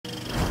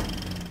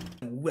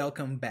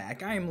Welcome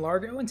back. I am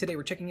Largo, and today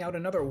we're checking out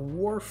another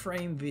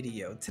Warframe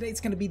video. Today it's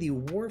going to be the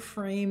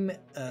Warframe,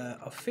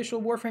 official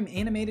Warframe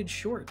animated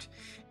short.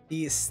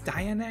 The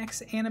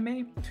Styanax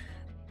anime.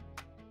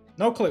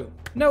 No clue.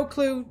 No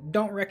clue.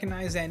 Don't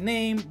recognize that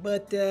name,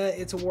 but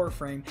it's a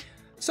Warframe.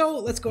 So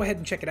let's go ahead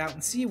and check it out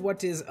and see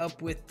what is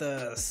up with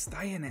the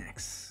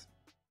Styanax.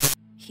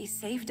 He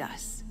saved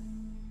us.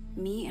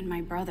 Me and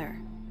my brother.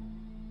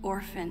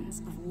 Orphans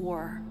of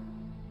war.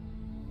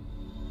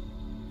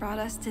 Brought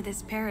us to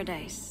this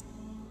paradise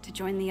to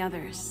join the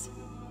others.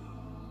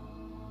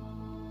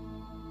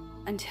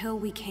 Until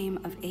we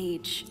came of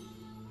age.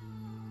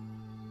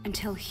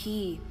 Until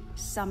he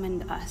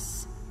summoned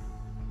us.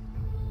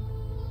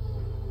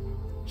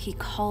 He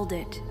called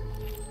it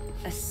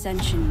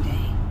Ascension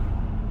Day.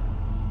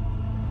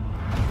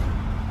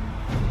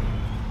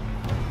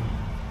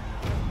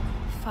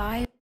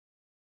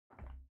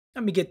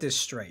 Let me get this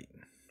straight.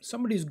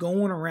 Somebody's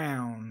going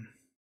around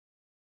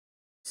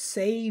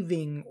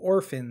saving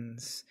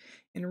orphans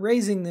and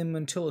raising them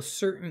until a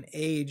certain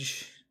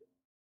age,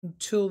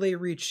 until they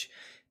reach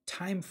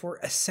time for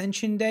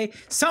Ascension Day.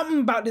 Something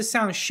about this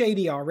sounds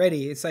shady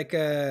already. It's like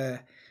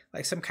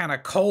some kind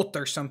of cult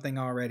or something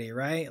already,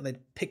 right?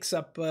 That picks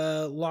up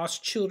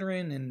lost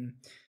children and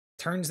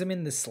turns them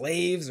into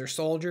slaves or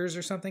soldiers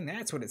or something.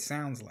 That's what it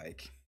sounds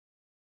like.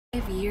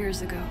 5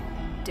 years ago,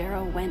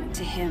 Darrow went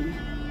to him.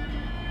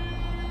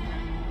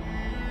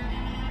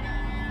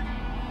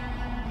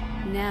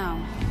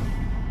 Now,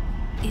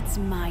 it's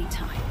my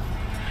time.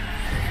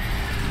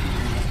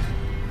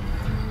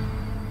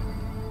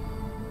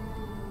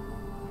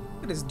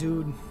 Look at this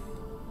dude.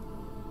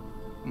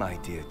 My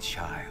dear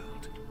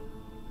child,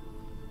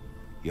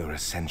 your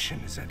ascension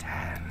is at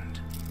hand.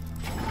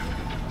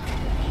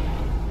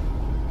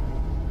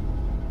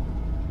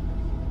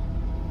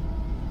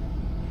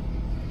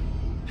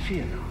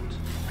 Fear not.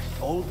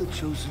 All the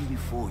chosen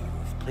before you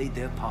have played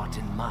their part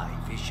in my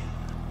vision.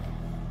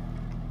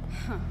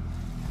 Huh.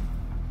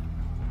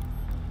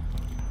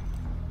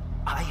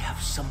 I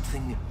have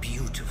something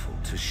beautiful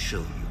to show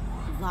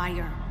you.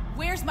 Liar.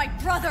 Where's my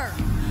brother?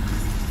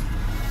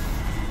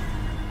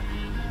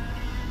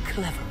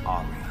 Clever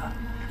Aria.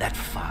 That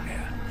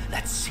fire,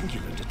 that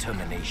singular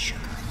determination.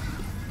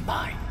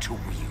 Mine to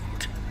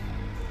wield.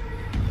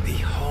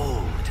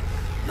 Behold,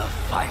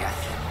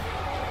 Leviathan.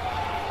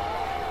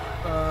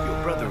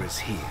 Your brother is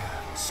here,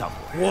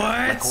 somewhere.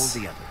 What? Like all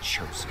the other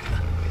chosen.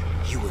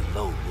 You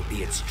alone will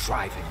be its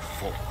driving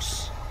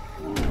force.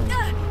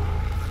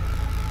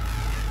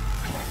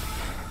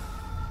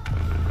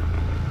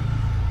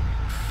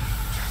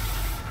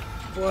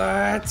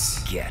 What?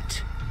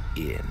 Get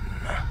in.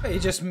 They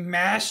just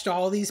mashed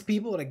all these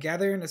people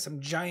together into some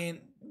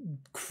giant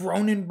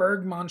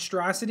Cronenberg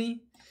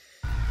monstrosity?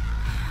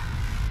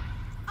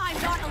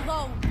 I'm not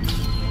alone.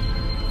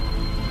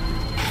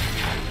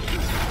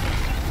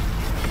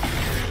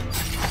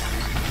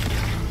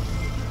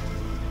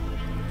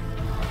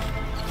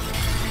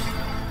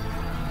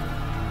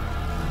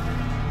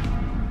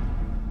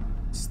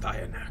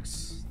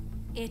 Styanax.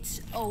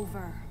 It's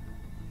over.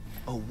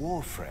 A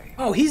Warframe.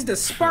 Oh, he's the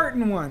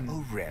Spartan one.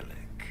 A relic.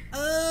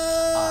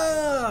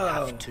 Oh. I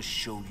have to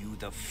show you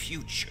the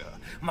future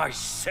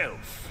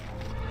myself.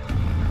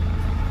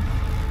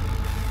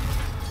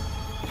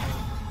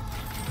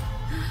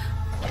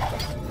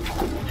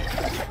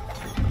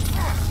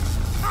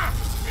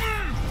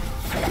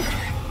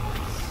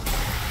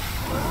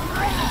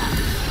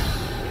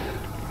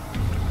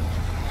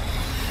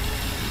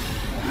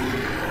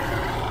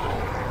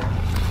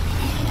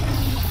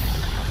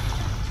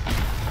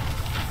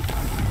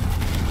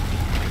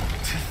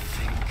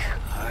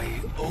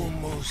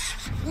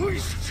 Almost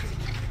wasted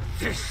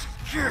this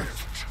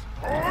gift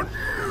on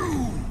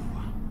you!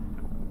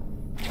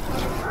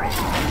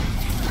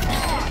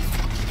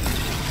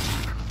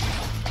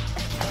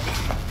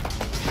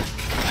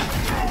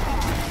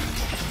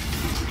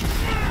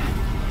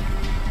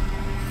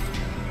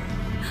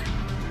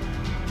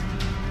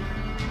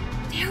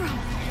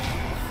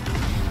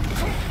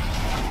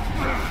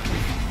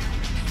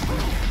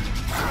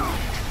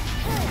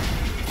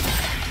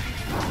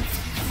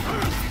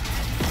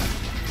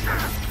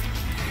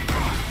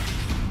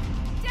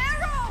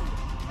 Darrow!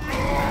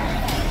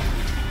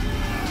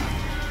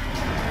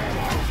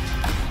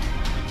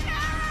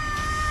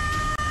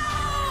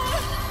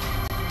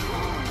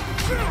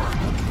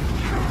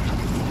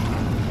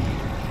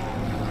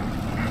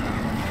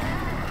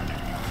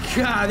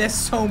 God, that's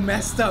so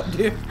messed up,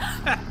 dude.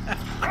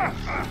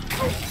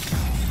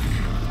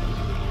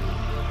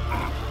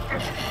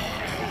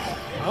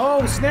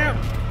 Oh, snap.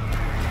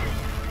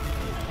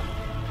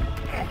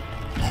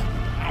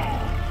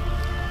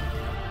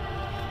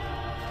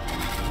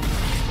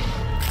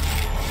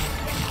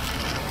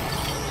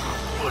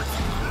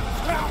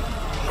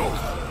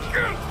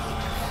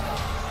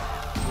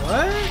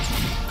 What?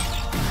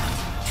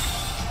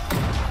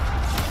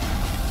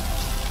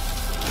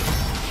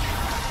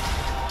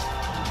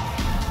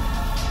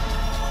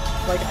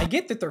 Like, I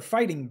get that they're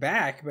fighting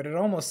back, but it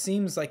almost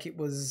seems like it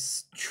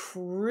was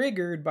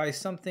triggered by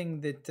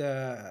something that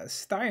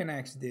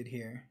Styanax did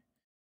here.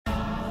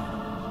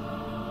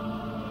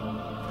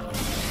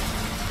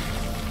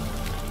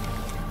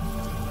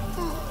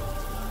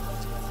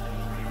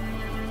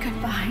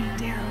 Goodbye,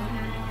 Daryl.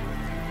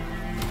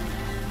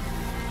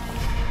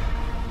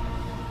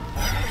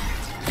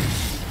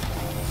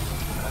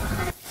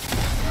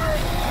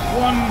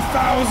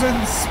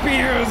 1,000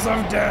 spears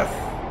of death.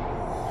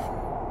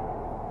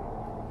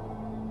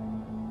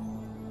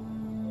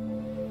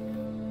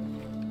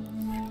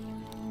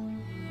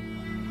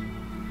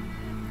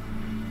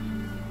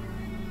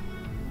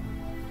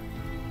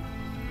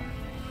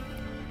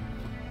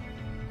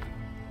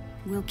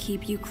 We'll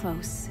keep you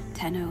close,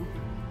 Tenno.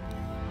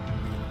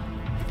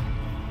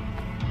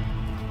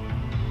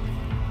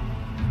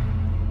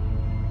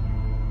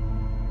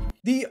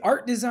 The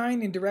art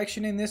design and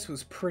direction in this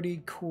was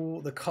pretty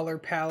cool. The color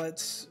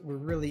palettes were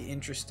really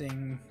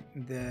interesting.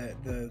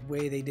 The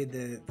way they did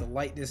the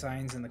light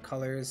designs and the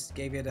colors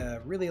gave it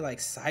a really like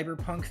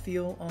cyberpunk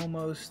feel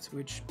almost,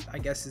 which I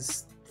guess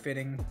is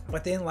fitting.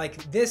 But then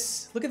like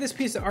this, look at this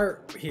piece of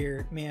art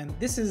here, man.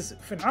 This is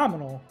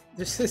phenomenal.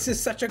 This is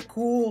such a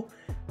cool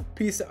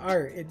piece of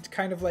art. It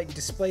kind of like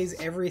displays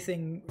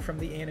everything from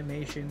the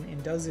animation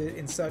and does it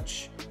in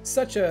such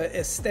a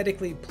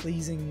aesthetically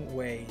pleasing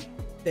way.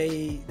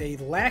 They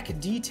lack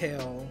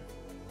detail,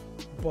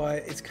 but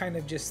it's kind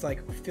of just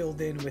like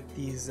filled in with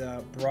these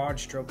broad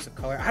strokes of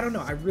color. I don't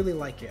know, I really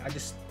like it.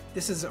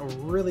 This is a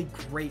really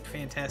great,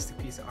 fantastic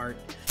piece of art.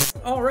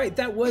 All right,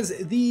 that was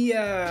the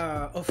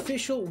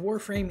official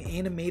Warframe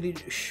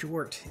animated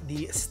short,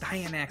 the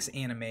Styanax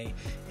anime.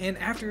 And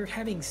after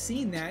having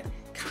seen that,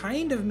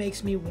 kind of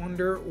makes me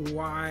wonder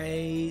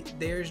why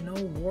there's no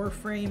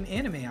Warframe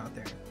anime out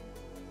there.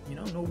 You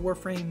know, no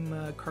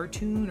Warframe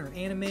cartoon or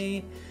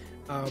anime.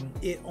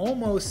 It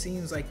almost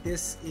seems like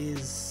this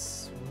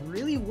is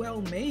really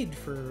well made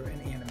for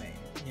an anime.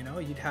 You know,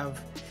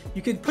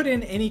 you could put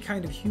in any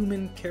kind of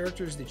human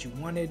characters that you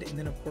wanted, and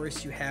then of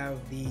course you have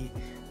the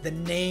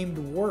named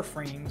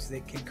Warframes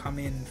that can come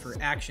in for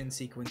action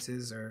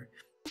sequences or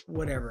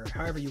whatever,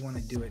 however you want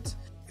to do it.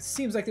 It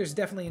seems like there's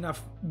definitely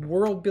enough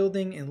world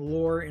building and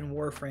lore in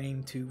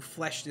Warframe to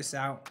flesh this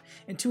out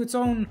into its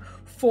own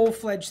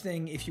full-fledged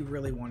thing if you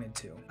really wanted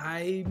to.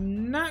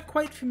 I'm not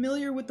quite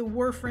familiar with the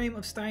Warframe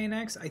of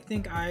Styanax. I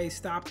think I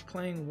stopped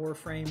playing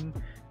Warframe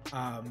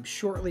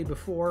shortly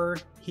before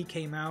he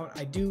came out.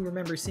 I do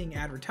remember seeing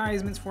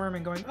advertisements for him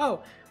and going,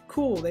 oh,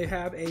 cool, they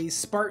have a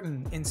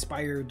Spartan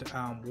inspired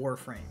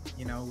Warframe,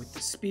 you know, with the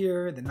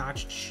spear, the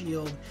notched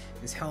shield,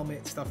 his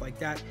helmet, stuff like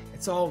that.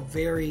 It's all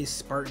very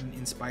Spartan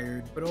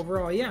inspired, but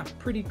overall, yeah,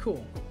 pretty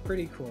cool,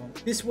 pretty cool.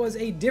 This was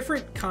a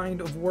different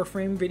kind of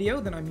Warframe video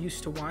than I'm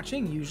used to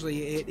watching.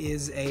 Usually it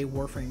is a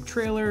Warframe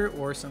trailer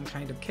or some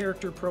kind of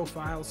character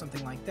profile,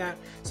 something like that.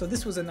 So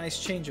this was a nice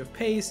change of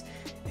pace,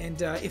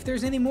 and if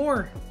there's any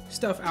more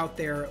stuff out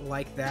there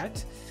like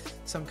that,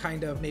 some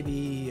kind of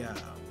maybe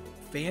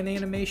fan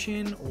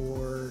animation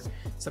or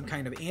some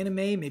kind of anime,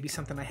 maybe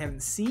something I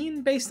haven't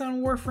seen based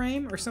on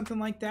Warframe or something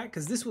like that,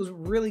 because this was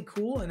really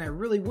cool and I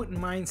really wouldn't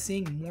mind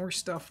seeing more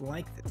stuff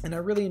like this. And I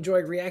really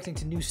enjoyed reacting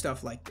to new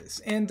stuff like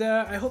this. And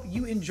I hope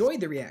you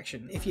enjoyed the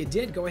reaction. If you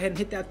did, go ahead and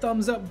hit that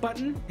thumbs up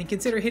button and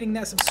consider hitting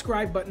that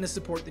subscribe button to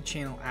support the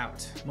channel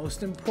out.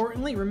 Most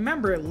importantly,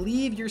 remember,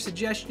 leave your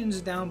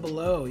suggestions down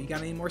below. You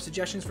got any more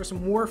suggestions for some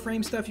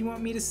Warframe stuff you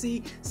want me to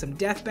see? Some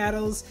death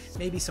battles,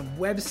 maybe some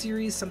web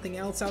series, something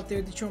else out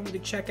there that you want me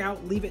to check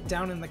out? Leave it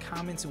down in the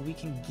comments and we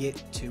can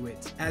get to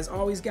it. As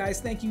always,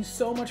 guys, thank you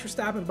so much for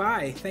stopping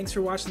by. Thanks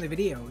for watching the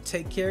video.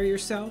 Take care of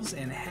yourselves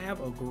and have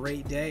a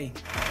great day.